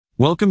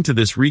Welcome to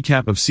this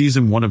recap of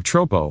Season 1 of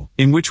Troppo,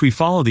 in which we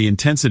follow the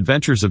intense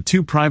adventures of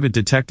two private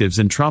detectives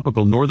in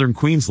tropical northern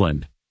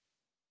Queensland.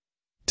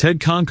 Ted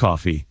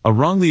Conkaffey, a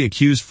wrongly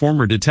accused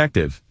former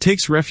detective,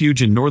 takes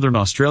refuge in northern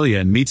Australia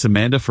and meets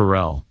Amanda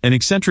Pharrell, an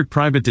eccentric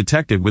private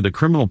detective with a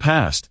criminal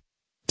past.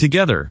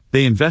 Together,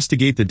 they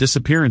investigate the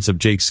disappearance of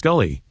Jake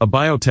Scully, a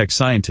biotech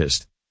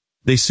scientist.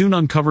 They soon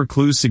uncover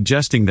clues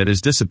suggesting that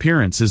his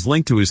disappearance is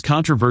linked to his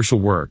controversial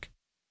work.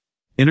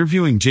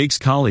 Interviewing Jake's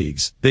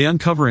colleagues, they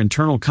uncover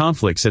internal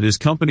conflicts at his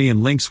company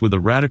and links with a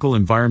radical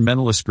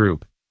environmentalist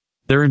group.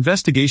 Their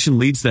investigation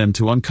leads them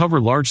to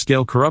uncover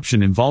large-scale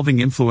corruption involving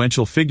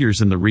influential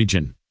figures in the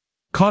region.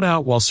 Caught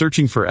out while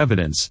searching for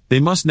evidence,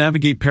 they must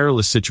navigate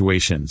perilous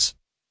situations.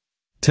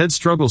 Ted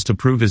struggles to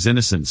prove his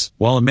innocence,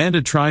 while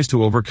Amanda tries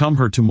to overcome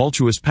her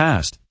tumultuous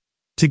past.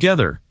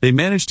 Together, they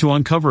manage to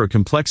uncover a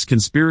complex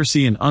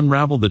conspiracy and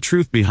unravel the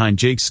truth behind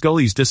Jake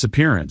Scully's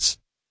disappearance.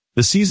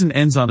 The season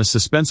ends on a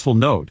suspenseful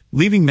note,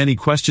 leaving many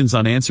questions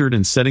unanswered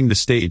and setting the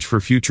stage for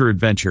future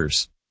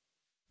adventures.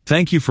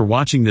 Thank you for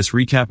watching this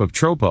recap of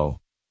Troppo.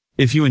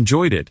 If you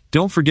enjoyed it,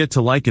 don't forget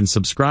to like and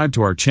subscribe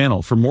to our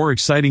channel for more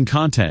exciting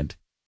content.